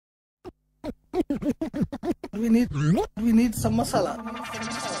We need some masala.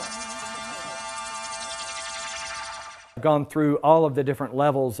 I've gone through all of the different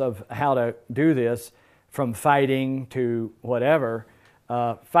levels of how to do this, from fighting to whatever.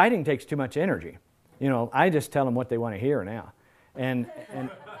 Fighting takes too much energy. You know, I just tell them what they want to hear now. And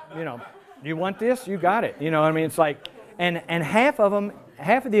you know, you want this, you got it. You know what I mean? It's like, and half of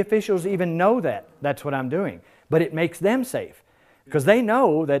the officials even know that that's what I'm doing. But it makes them safe, because they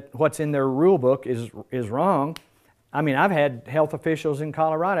know that what's in their rule book is wrong. I mean, I've had health officials in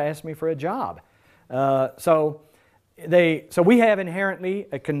Colorado ask me for a job. So we have inherently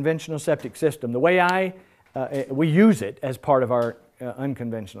a conventional septic system. The way we use it as part of our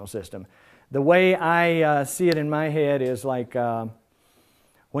unconventional system. The way I see it in my head is like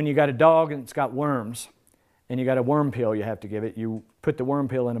when you got a dog and it's got worms, and you got a worm pill you have to give it. You put the worm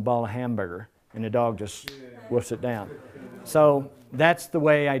pill in a ball of hamburger, and the dog just woofs it down. So that's the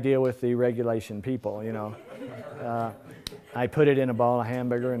way I deal with the regulation people, you know. I put it in a ball of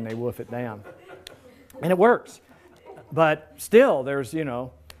hamburger and they woof it down. And it works. But still, there's, you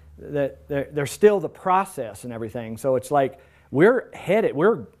know, there's still the process and everything. So it's like we're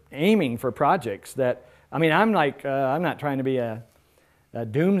aiming for projects that, I mean, I'm like, I'm not trying to be a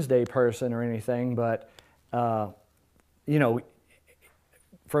doomsday person or anything, but, you know,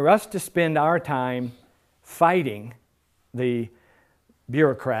 for us to spend our time fighting the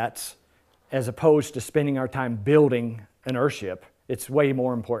bureaucrats as opposed to spending our time building an Earthship, it's way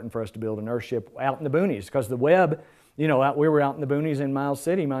more important for us to build an Earthship out in the boonies, because the web, you know, we were out in the boonies in Miles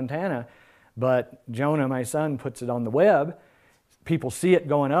City, Montana, but Jonah, my son, puts it on the web. People see it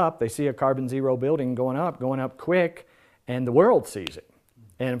going up. They see a carbon zero building going up quick, and the world sees it.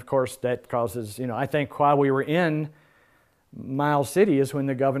 And of course, that causes, you know, I think while we were in Miles City is when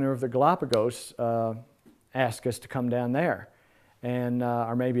the governor of the Galapagos asked us to come down there. And,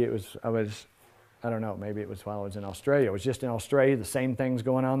 or maybe it was, I don't know, maybe it was while I was in Australia. It was just in Australia, the same thing's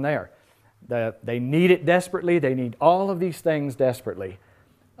going on there. They need it desperately. They need all of these things desperately.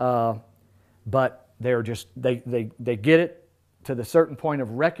 But they're just, they get it to the certain point of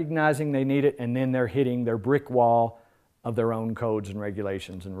recognizing they need it, and then they're hitting their brick wall of their own codes and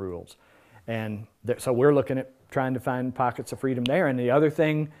regulations and rules. And so we're looking at trying to find pockets of freedom there. And the other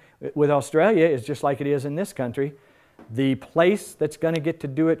thing with Australia is just like it is in this country. The place that's going to get to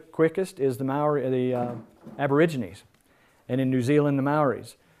do it quickest is the Aborigines. And in New Zealand, the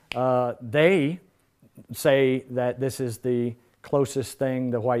Maoris. They say that this is the closest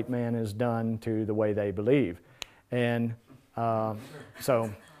thing the white man has done to the way they believe. And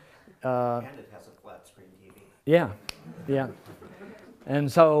so... and it has a flat screen TV. Yeah, yeah.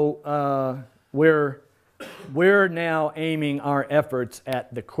 And so we're now aiming our efforts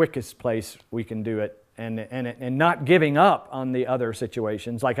at the quickest place we can do it, and not giving up on the other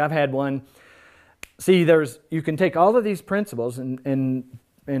situations. Like I've had one. See, you can take all of these principles and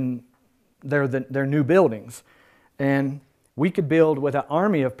they're new buildings, and we could build with an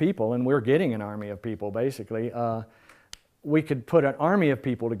army of people, and we're getting an army of people basically. We could put an army of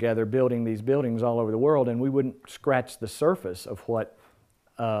people together building these buildings all over the world, and we wouldn't scratch the surface of what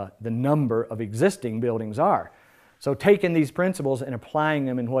the number of existing buildings are. So taking these principles and applying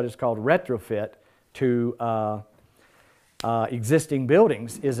them in what is called retrofit to existing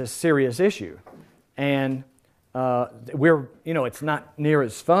buildings is a serious issue. And it's not near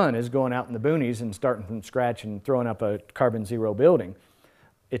as fun as going out in the boonies and starting from scratch and throwing up a carbon zero building.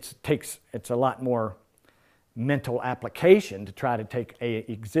 It's a lot more mental application to try to take an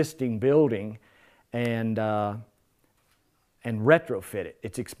existing building and retrofit it.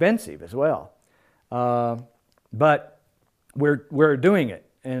 It's expensive as well, but we're doing it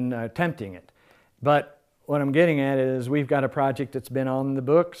and attempting it. But what I'm getting at is we've got a project that's been on the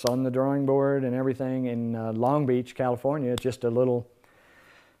books, on the drawing board and everything in Long Beach, California. It's just a little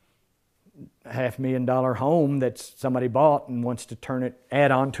 $500,000 home that somebody bought and wants to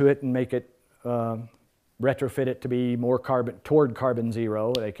add on to it and make it retrofit it to be more toward carbon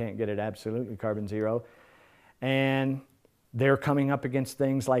zero. They can't get it absolutely carbon zero. And they're coming up against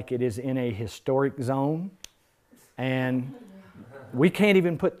things like it is in a historic zone, and we can't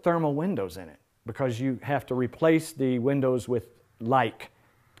even put thermal windows in it because you have to replace the windows with like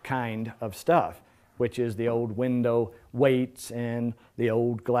kind of stuff, which is the old window weights and the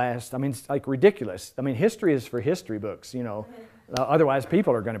old glass. I mean, it's like ridiculous. I mean, history is for history books, you know. Otherwise,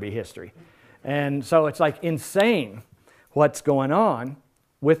 people are going to be history. And so it's like insane what's going on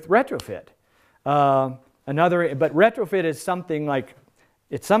with retrofit. But retrofit is something like,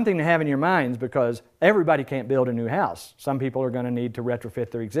 it's something to have in your minds because everybody can't build a new house. Some people are going to need to retrofit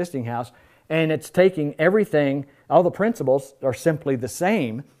their existing house. And it's taking everything, all the principles are simply the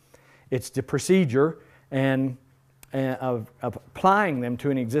same. It's the procedure and of applying them to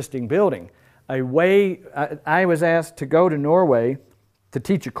an existing building. I was asked to go to Norway to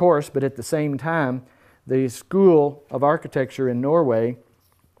teach a course, but at the same time, the School of Architecture in Norway,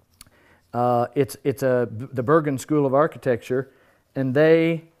 the Bergen School of Architecture, and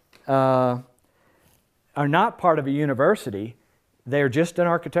they are not part of a university. They're just an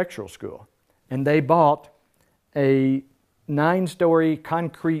architectural school. And they bought a 9-story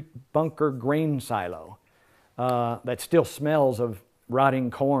concrete bunker grain silo that still smells of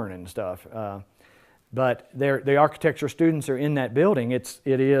rotting corn and stuff. But the architecture students are in that building. It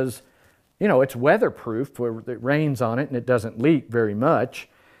is, you know, it's weatherproof where it rains on it and it doesn't leak very much.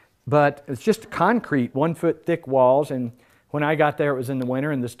 But it's just concrete, 1-foot thick walls. And when I got there, it was in the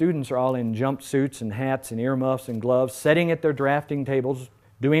winter, and the students are all in jumpsuits and hats and earmuffs and gloves, sitting at their drafting tables,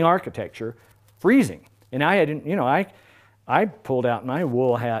 doing architecture, freezing. And I hadn't, you know, I pulled out my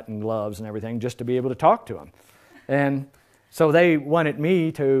wool hat and gloves and everything just to be able to talk to them. And so they wanted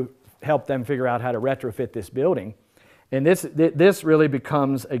me to help them figure out how to retrofit this building. And this really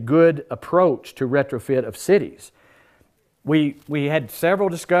becomes a good approach to retrofit of cities. We had several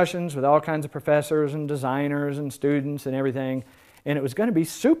discussions with all kinds of professors and designers and students and everything, and it was going to be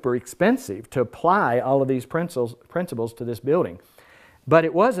super expensive to apply all of these principles to this building. But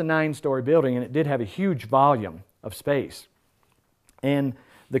it was a 9-story building, and it did have a huge volume of space. And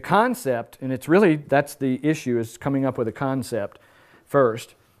the concept, and it's really, that's the issue, is coming up with a concept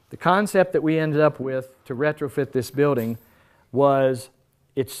first. The concept that we ended up with to retrofit this building was,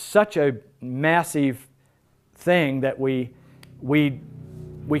 it's such a massive thing that we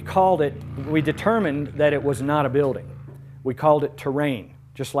called it, we determined that it was not a building. We called it terrain,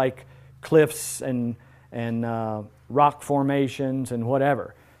 just like cliffs and rock formations and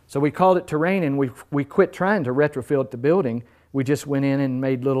whatever. So we called it terrain, and we quit trying to retrofit the building. We just went in and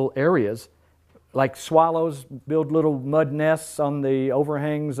made little areas, like swallows build little mud nests on the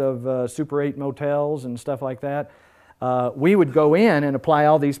overhangs of Super 8 motels and stuff like that. We would go in and apply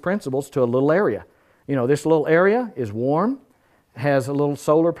all these principles to a little area. You know, this little area is warm, has a little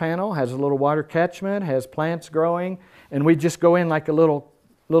solar panel, has a little water catchment, has plants growing, and we just go in like a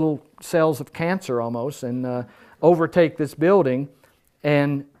little cells of cancer almost and overtake this building,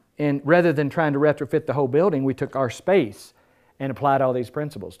 and rather than trying to retrofit the whole building, we took our space and applied all these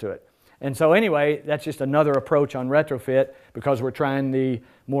principles to it. And so anyway, that's just another approach on retrofit, because we're trying the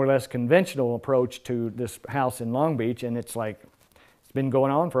more or less conventional approach to this house in Long Beach, and it's like, it's been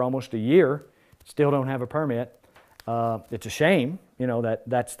going on for almost a year, still don't have a permit. It's a shame, you know,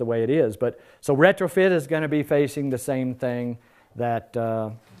 that's the way it is. But so retrofit is going to be facing the same thing that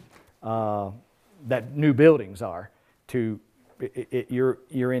that new buildings are.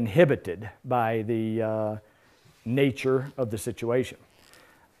 You're inhibited by the nature of the situation.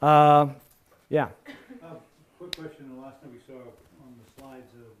 Yeah. Quick question. The last time we saw on the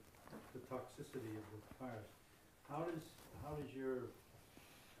slides of the toxicity of the tires, how does your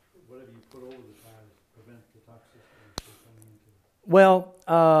whatever you put over the tires prevent the toxicity from coming into it?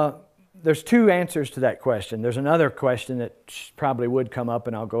 Well, there's two answers to that question. There's another question that probably would come up,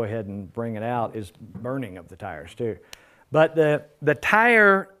 and I'll go ahead and bring it out, is burning of the tires too. But the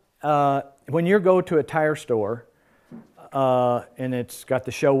tire, when you go to a tire store, and it's got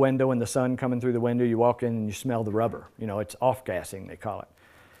the show window and the sun coming through the window, you walk in and you smell the rubber. You know, it's off-gassing, they call it.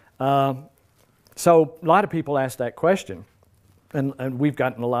 So a lot of people ask that question. And we've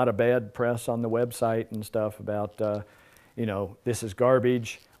gotten a lot of bad press on the website and stuff about, you know, this is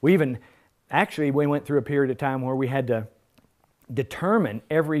garbage. We went through a period of time where we had to determine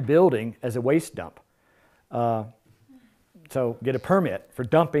every building as a waste dump. So get a permit for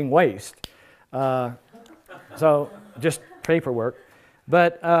dumping waste. So just paperwork.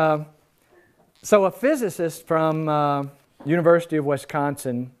 But so a physicist from University of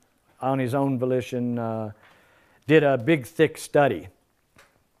Wisconsin, on his own volition, did a big, thick study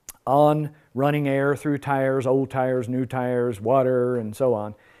on running air through tires, old tires, new tires, water, and so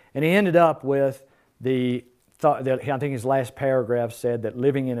on. And he ended up with the thought that, I think his last paragraph said that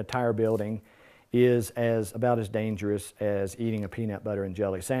living in a tire building is about as dangerous as eating a peanut butter and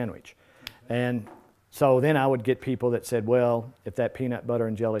jelly sandwich. And so then I would get people that said, well, if that peanut butter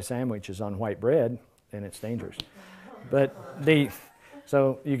and jelly sandwich is on white bread, then it's dangerous. But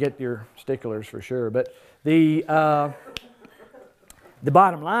so you get your sticklers for sure. But the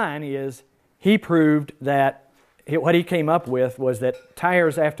bottom line is, he proved that what he came up with was that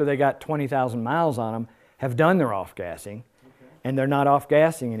tires, after they got 20,000 miles on them, have done their off-gassing, and they're not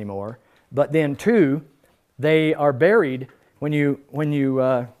off-gassing anymore. But then, two, they are buried when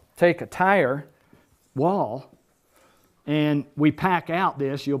you take a tire wall And we pack out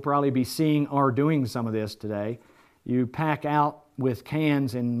this. You'll probably be seeing or doing some of this today. You pack out with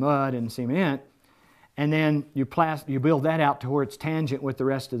cans and mud and cement, and then you build that out to where it's tangent with the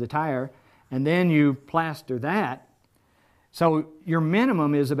rest of the tire, and then you plaster that. So your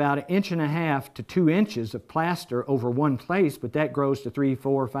minimum is about 1.5 to 2 inches of plaster over one place, but that grows to 3,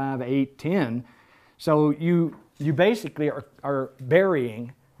 4, 5, 8, 10. So you basically are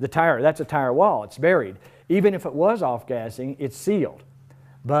burying the tire. That's a tire wall. It's buried. Even if it was off-gassing, it's sealed.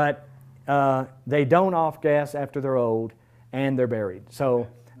 But they don't off-gas after they're old, and they're buried. So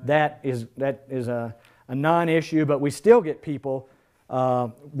that is a non-issue, but we still get people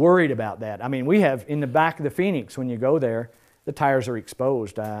worried about that. I mean, we have in the back of the Phoenix, when you go there, the tires are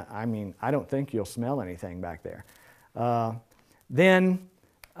exposed. I mean, I don't think you'll smell anything back there. Then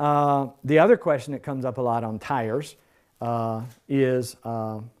the other question that comes up a lot on tires is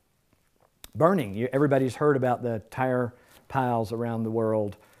burning. Everybody's heard about the tire piles around the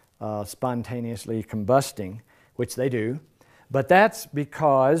world spontaneously combusting, which they do. But that's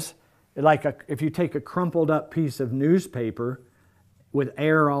because, if you take a crumpled up piece of newspaper with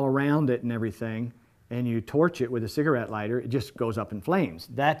air all around it and everything, and you torch it with a cigarette lighter, it just goes up in flames.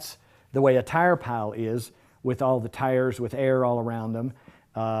 That's the way a tire pile is, with all the tires with air all around them.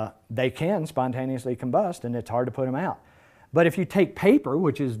 They can spontaneously combust, and it's hard to put them out. But if you take paper,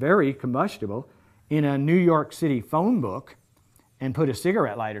 which is very combustible, in a New York City phone book and put a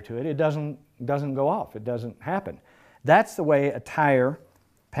cigarette lighter to it, it doesn't go off. It doesn't happen. That's the way a tire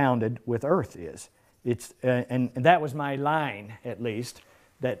pounded with earth is. And that was my line, at least,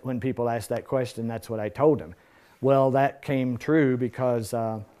 that when people ask that question, that's what I told them. Well, that came true because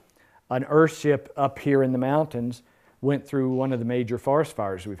an Earthship up here in the mountains went through one of the major forest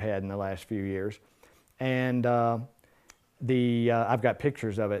fires we've had in the last few years. And I've got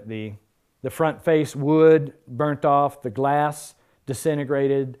pictures of it. The front face wood burnt off, the glass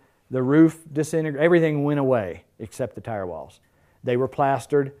disintegrated, the roof disintegrated, everything went away except the tire walls. They were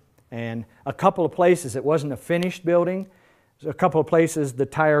plastered, and a couple of places, it wasn't a finished building. A couple of places the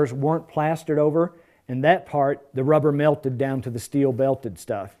tires weren't plastered over, and that part, the rubber melted down to the steel belted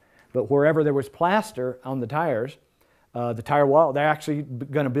stuff. But wherever there was plaster on the tires, the tire wall, they're actually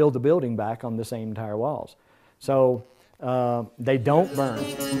going to build the building back on the same tire walls. So they don't burn.